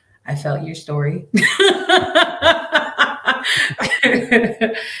 I felt your story.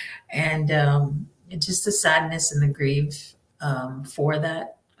 And just the sadness and the grief for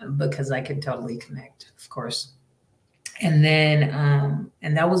that, because I could totally connect, of course. And then,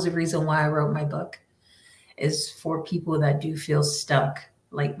 and that was the reason why I wrote my book, is for people that do feel stuck.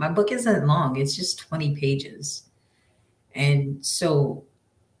 Like my book isn't long, it's just 20 pages. And so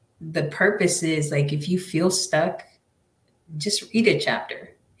the purpose is like, if you feel stuck, just read a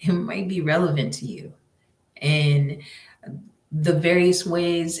chapter. It might be relevant to you. And the various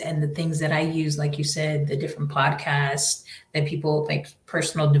ways and the things that I use, like you said, the different podcasts that people like,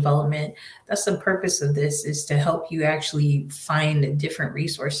 personal development. That's the purpose of this, is to help you actually find different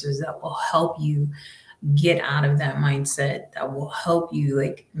resources that will help you get out of that mindset, that will help you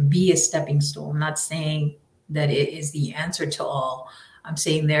like be a stepping stone. I'm not saying that it is the answer to all, I'm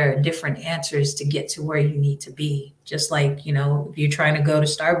saying there are different answers to get to where you need to be. Just like, you know, if you're trying to go to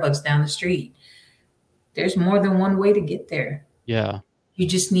Starbucks down the street, there's more than one way to get there. Yeah. You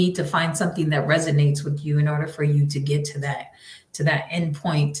just need to find something that resonates with you in order for you to get to that end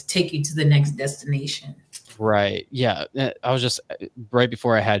point to take you to the next destination. Right. Yeah. I was just right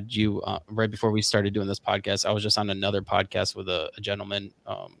before I had you, right before we started doing this podcast, I was just on another podcast with a gentleman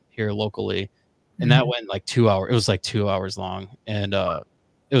here locally, and that Mhm. went like 2 hours. It was like 2 hours long, and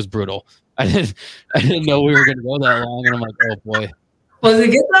it was brutal. I didn't, I didn't know we were going to go that long, and I'm like, oh boy. Was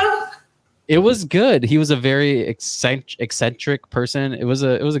it good though? It was good. He was a very eccentric person. It was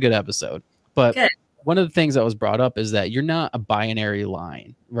a good episode. But Good. one of the things that was brought up is that you're not a binary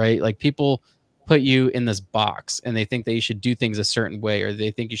line, right? Like people put you in this box and they think that you should do things a certain way or they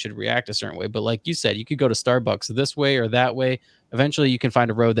think you should react a certain way. But like you said, you could go to Starbucks this way or that way. Eventually you can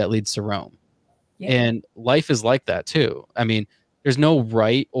find a road that leads to Rome. Yeah. And life is like that too. I mean, there's no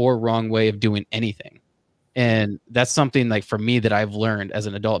right or wrong way of doing anything. And that's something like for me that I've learned as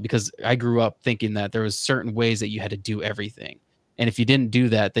an adult because I grew up thinking that there was certain ways that you had to do everything. And if you didn't do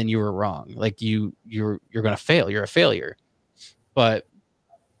that, then you were wrong. Like you're going to fail. You're a failure. But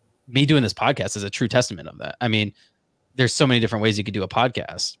me doing this podcast is a true testament of that. I mean, there's so many different ways you could do a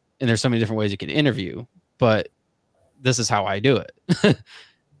podcast and there's so many different ways you could interview, but this is how I do it.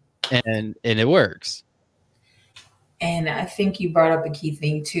 and it works. And I think you brought up a key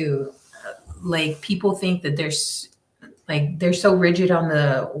thing too. Like people think that they're so rigid on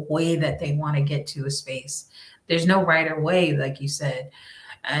the way that they want to get to a space. There's no right or way, like you said.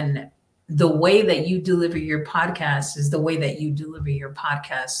 And the way that you deliver your podcast is the way that you deliver your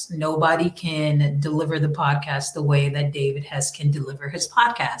podcast. Nobody can deliver the podcast the way that David Hess can deliver his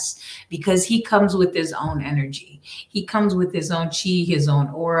podcast because he comes with his own energy. He comes with his own chi, his own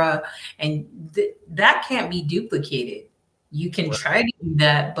aura, and that can't be duplicated. You can try to do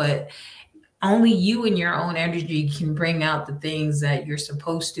that, but only you and your own energy can bring out the things that you're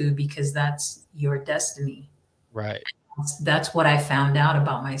supposed to because that's your destiny. Right. That's what I found out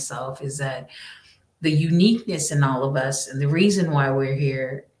about myself is that the uniqueness in all of us and the reason why we're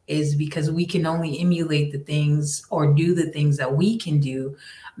here is because we can only emulate the things or do the things that we can do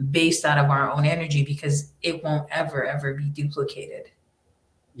based out of our own energy because it won't ever be duplicated.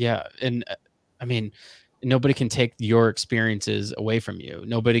 Yeah. And I mean, nobody can take your experiences away from you.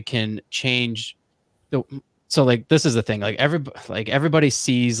 Nobody can change the so like this is the thing. Everybody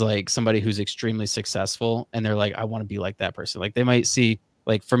sees like somebody who's extremely successful and they're like, I want to be like that person. Like they might see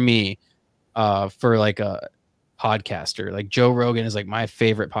like for me, for like a podcaster, like Joe Rogan is like my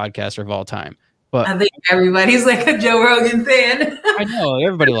favorite podcaster of all time. But I think everybody's like a Joe Rogan fan. I know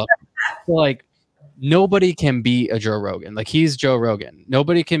everybody loves him. So like nobody can be a Joe Rogan. Like he's Joe Rogan.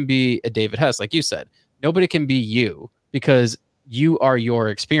 Nobody can be a David Hess, like you said. Nobody can be you because you are your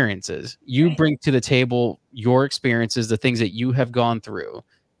experiences. You bring to the table your experiences, the things that you have gone through,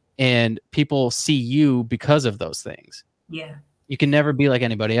 and people see you because of those things. Yeah. You can never be like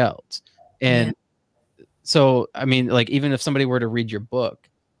anybody else. Yeah. And so, I mean, like even if somebody were to read your book,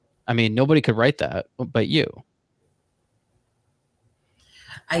 I mean, nobody could write that but you.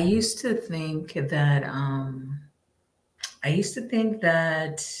 I used to think that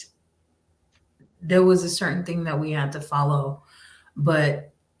there was a certain thing that we had to follow.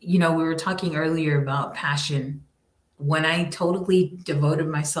 But, you know, we were talking earlier about passion. When I totally devoted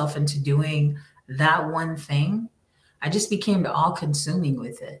myself into doing that one thing, I just became all consuming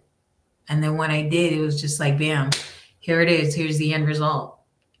with it. And then when I did, it was just like, bam, here it is. Here's the end result.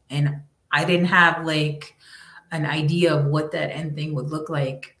 And I didn't have like an idea of what that end thing would look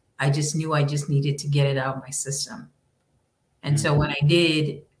like. I just knew I just needed to get it out of my system. And so when I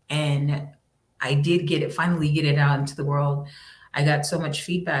did, and I did finally get it out into the world, I got so much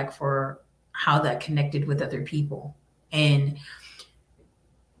feedback for how that connected with other people. And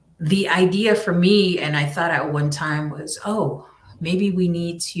the idea for me, and I thought at one time was, oh, maybe we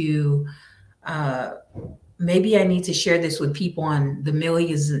need to, maybe I need to share this with people on the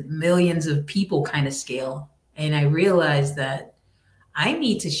millions of people kind of scale. And I realized that I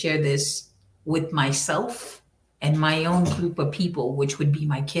need to share this with myself and my own group of people, which would be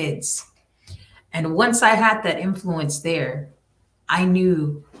my kids. And once I had that influence there, I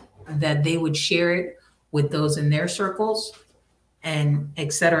knew that they would share it with those in their circles and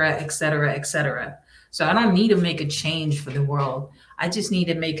et cetera, et cetera, et cetera. So I don't need to make a change for the world. I just need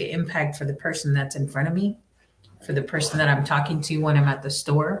to make an impact for the person that's in front of me, for the person that I'm talking to when I'm at the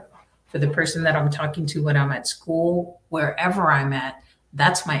store, for the person that I'm talking to when I'm at school, wherever I'm at.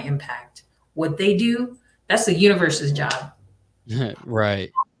 That's my impact. What they do, that's the universe's job.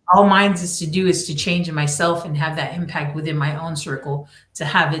 Right. all mine is to do is to change myself and have that impact within my own circle to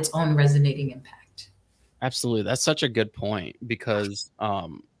have its own resonating impact. Absolutely. That's such a good point because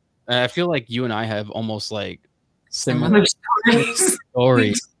I feel like you and I have almost like similar Similar stories.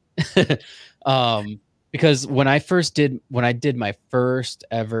 stories. um because when I did my first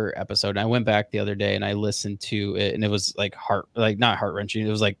ever episode, and I went back the other day and I listened to it, and it was like not heart-wrenching. It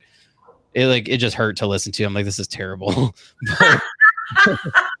was like it just hurt to listen to. I'm like, this is terrible. But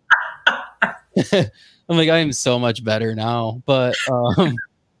I'm like, I am so much better now. But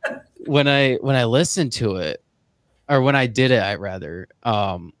when I listened to it, or when I did it, I rather,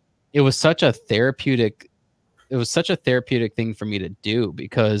 it was such a therapeutic thing for me to do,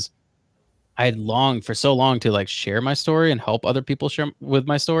 because I had longed for so long to like share my story and help other people share with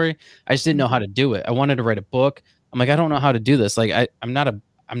my story. I just didn't know how to do it. I wanted to write a book. I'm like, I don't know how to do this. Like I'm not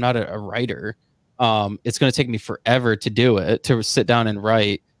a writer. It's going to take me forever to do it, to sit down and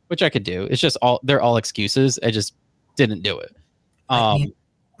write, which I could do. It's just they're all excuses. I just didn't do it. Like me.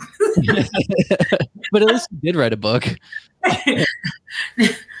 Um, but at least you did write a book.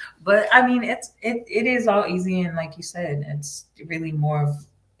 But I mean, it is all easy, and like you said, it's really more of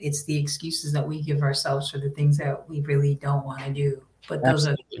it's the excuses that we give ourselves for the things that we really don't want to do. But those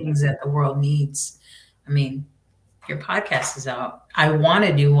are the Absolutely. things that the world needs. I mean, your podcast is out. I want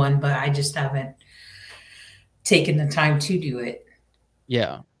to do one, but I just haven't taken the time to do it.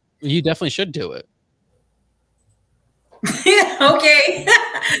 Yeah. You definitely should do it. Okay.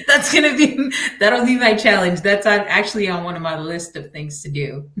 That'll be my challenge. That's actually on one of my list of things to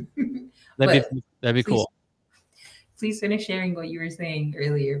do. But That'd be please cool. please finish sharing what you were saying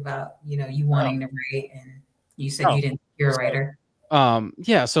earlier about, you Oh, wanting to write, and you said oh, you didn't you're a so, writer.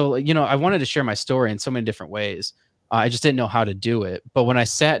 yeah, so, I wanted to share my story in so many different ways. I just didn't know how to do it. But when I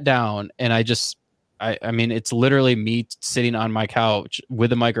sat down and I mean, it's literally me sitting on my couch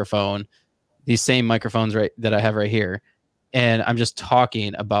with a microphone, these same microphones right that I have right here, and I'm just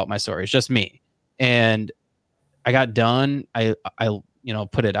talking about my story. It's just me. And I got done. I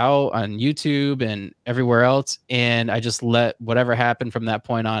put it out on YouTube and everywhere else, and I just let whatever happened from that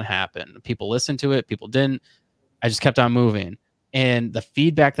point on happen. People listened to it, people didn't. I just kept on moving. And the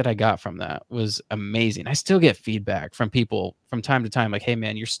feedback that I got from that was amazing. I still get feedback from people from time to time, like, "Hey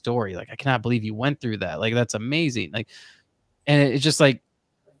man, your story, like I cannot believe you went through that. Like that's amazing." Like, and it's just like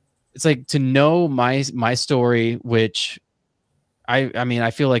it's like to know my story, which I mean,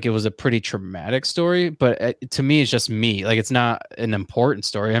 I feel like it was a pretty traumatic story, but to me, it's just me. Like, it's not an important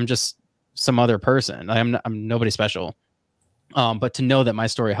story. I'm just some other person. I'm nobody special. But to know that my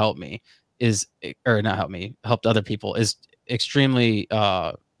story helped me or not helped me, helped other people is extremely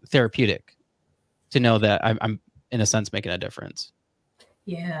therapeutic. To know that I'm in a sense making a difference.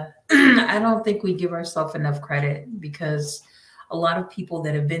 Yeah. I don't think we give ourselves enough credit because a lot of people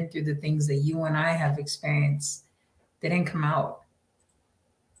that have been through the things that you and I have experienced, they didn't come out.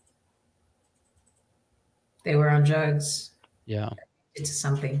 They were on drugs. Yeah, It's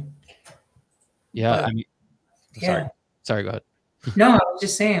something. yeah. But I mean, sorry, yeah. sorry. Go ahead. No, I was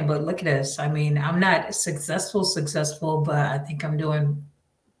just saying, but look at us. I mean, I'm not successful, but I think I'm doing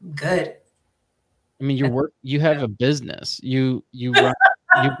good. I mean, you have a business. You run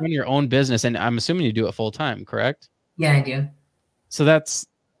your own business, and I'm assuming you do it full time, correct? Yeah, I do. So that's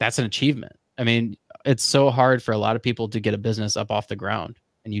an achievement. I mean, it's so hard for a lot of people to get a business up off the ground,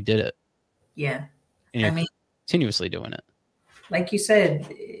 and you did it, Yeah. and I you're mean, continuously doing it. like you said,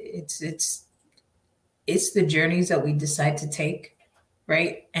 it's the journeys that we decide to take,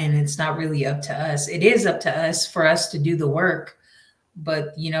 right? And it's not really up to us. It is up to us for us to do the work,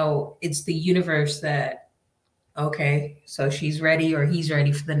 but it's the universe that, okay, so she's ready or he's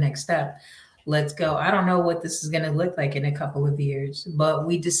ready for the next step. Let's go. I don't know what this is going to look like in a couple of years, but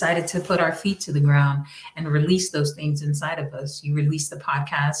we decided to put our feet to the ground and release those things inside of us. You released the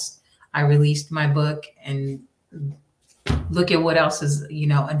podcast, I released my book, and look at what else has,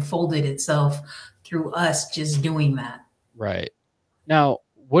 unfolded itself through us just doing that. Right. Now,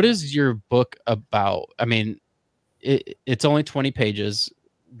 what is your book about? I mean, it's only 20 pages.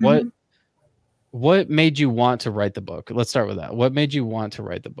 What Mhm. what made you want to write the book? Let's start with that. What made you want to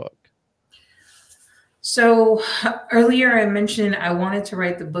write the book? So earlier I mentioned I wanted to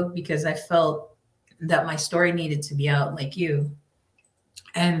write the book because I felt that my story needed to be out like you,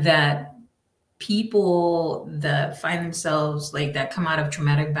 and that people that find themselves like that come out of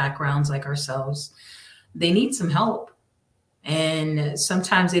traumatic backgrounds like ourselves, they need some help. And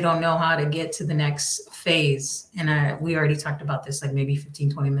sometimes they don't know how to get to the next phase. And we already talked about this like maybe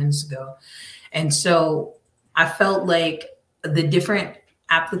 15, 20 minutes ago. And so I felt like the different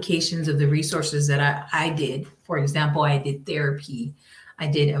applications of the resources that I did, for example, I did therapy, I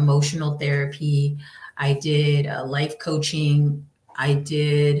did emotional therapy. I did life coaching. I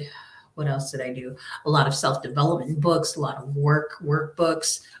did, what else did I do? A lot of self development books, a lot of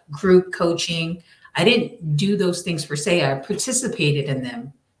workbooks, group coaching. I didn't do those things per se. I participated in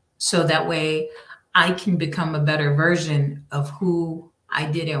them. So that way I can become a better version of who I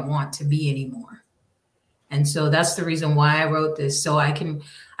didn't want to be anymore. And so that's the reason why I wrote this. So I can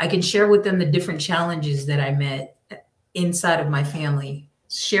share with them the different challenges that I met inside of my family,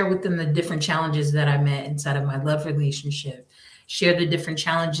 share with them the different challenges that I met inside of my love relationship, share the different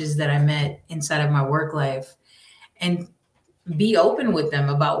challenges that I met inside of my work life, and be open with them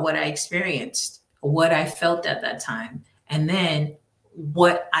about what I experienced, what I felt at that time, and then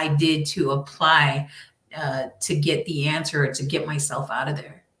what I did to apply to get the answer, to get myself out of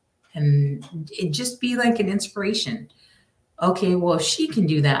there. And it just be like an inspiration. Okay, well, if she can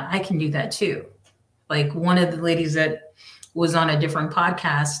do that, I can do that too. Like one of the ladies that was on a different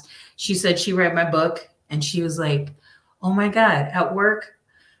podcast, she said she read my book and she was like, oh my God, at work,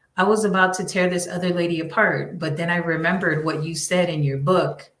 I was about to tear this other lady apart. But then I remembered what you said in your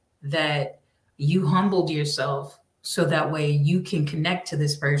book, that you humbled yourself so that way you can connect to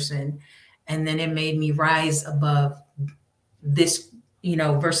this person. And then it made me rise above this,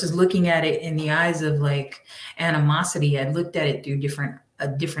 versus looking at it in the eyes of like animosity. I looked at it through different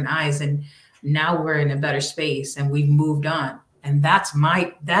eyes, and now we're in a better space and we've moved on. And that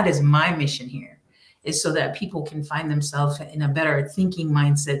is my mission here, is so that people can find themselves in a better thinking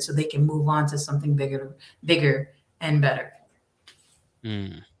mindset so they can move on to something bigger and better.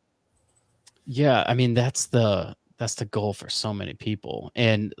 Mm. Yeah, I mean that's the goal for so many people.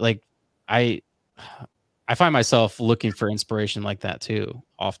 And like I I find myself looking for inspiration like that too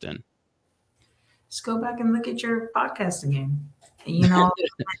often. Just go back and look at your podcast again.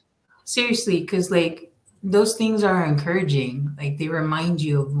 Seriously, because like those things are encouraging. Like they remind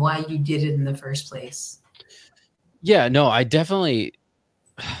you of why you did it in the first place. Yeah, no, I definitely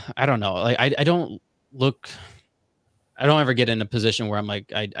I don't know. Like look I don't ever get in a position where I'm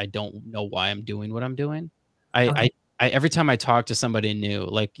like I don't know why I'm doing what I'm doing. I Okay. I, I every time I talk to somebody new,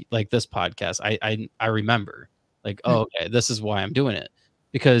 like this podcast, I remember like, oh, okay, this is why I'm doing it.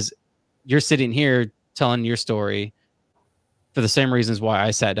 Because you're sitting here telling your story for the same reasons why I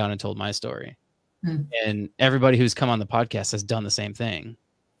sat down and told my story. Mm-hmm. And everybody who's come on the podcast has done the same thing.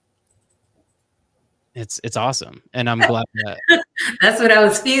 It's awesome. And I'm glad that That's what I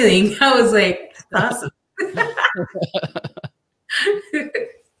was feeling. I was like, that's awesome.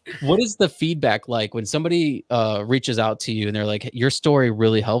 what is the feedback like when somebody reaches out to you and they're like, your story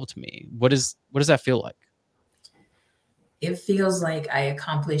really helped me? What does that feel like? It feels like I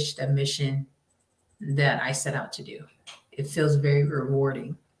accomplished a mission that I set out to do. It feels very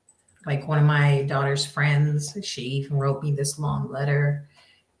rewarding. Like one of my daughter's friends, she even wrote me this long letter,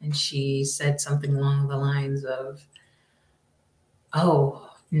 and she said something along the lines of, oh,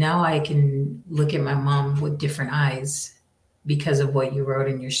 now I can look at my mom with different eyes because of what you wrote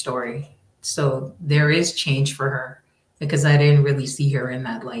in your story. So there is change for her because I didn't really see her in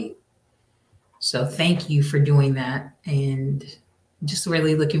that light. So thank you for doing that. And just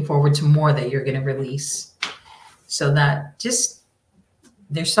really looking forward to more that you're going to release. So that just,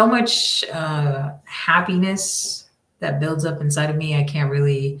 there's so much happiness that builds up inside of me. I can't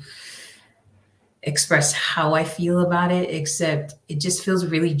really express how I feel about it, except it just feels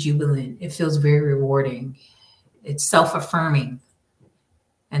really jubilant. It feels very rewarding. It's self-affirming.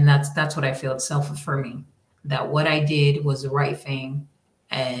 And that's what I feel. It's self-affirming that what I did was the right thing.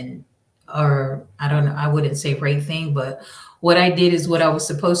 And or I don't know, I wouldn't say right thing, but what I did is what I was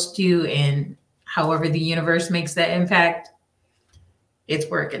supposed to do. And however the universe makes that impact, it's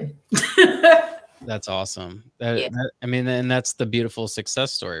working. That's awesome. Yeah. I mean, and that's the beautiful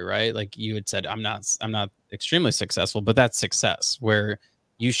success story, right? Like you had said, I'm not extremely successful, but that's success where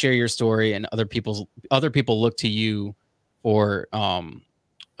you share your story and other people look to you for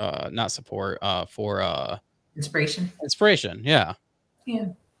not support, for Inspiration. inspiration. Yeah. Yeah.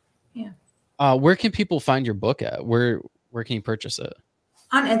 Yeah. Where can people find your book at? Where can you purchase it?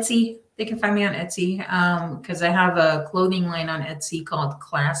 On Etsy. They can find me on Etsy because I have a clothing line on Etsy called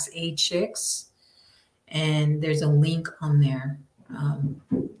Class A Chicks, and there's a link on there.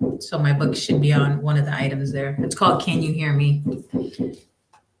 So my book should be on one of the items there. It's called Can You Hear Me?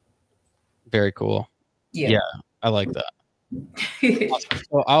 Very cool. Yeah. Yeah, I like that. Awesome.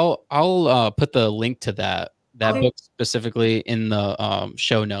 So I'll put the link to that Okay. book specifically in the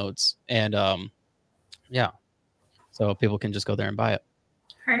show notes, and yeah, so people can just go there and buy it.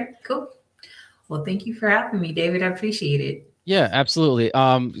 All right. Cool. Well, thank you for having me, David. I appreciate it. Yeah, absolutely.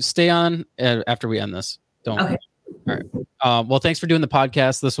 Stay on after we end this. Don't. Okay. All right. Well, thanks for doing the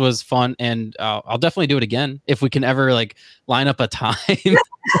podcast. This was fun, and I'll definitely do it again if we can ever like line up a time. Do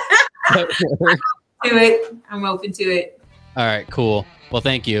it. I'm open to it. All right, cool. Well,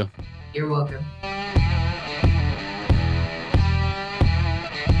 thank you. You're welcome.